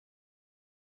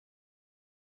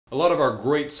A lot of our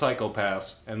great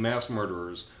psychopaths and mass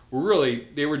murderers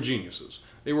they were geniuses.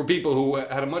 They were people who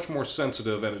had a much more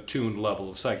sensitive and attuned level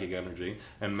of psychic energy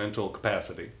and mental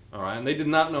capacity, all right? And they did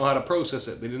not know how to process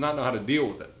it. They did not know how to deal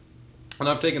with it. And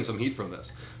I've taken some heat from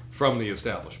this, from the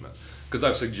establishment, because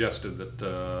I've suggested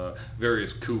that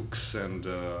various kooks and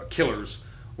killers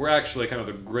were actually kind of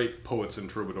the great poets and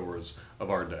troubadours of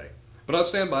our day. But I'll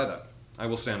stand by that. I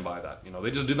will stand by that. You know,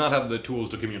 they just did not have the tools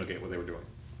to communicate what they were doing.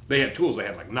 They had tools. They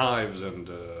had like knives and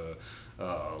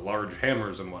large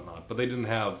hammers and whatnot, but they didn't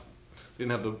have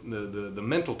the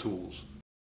mental tools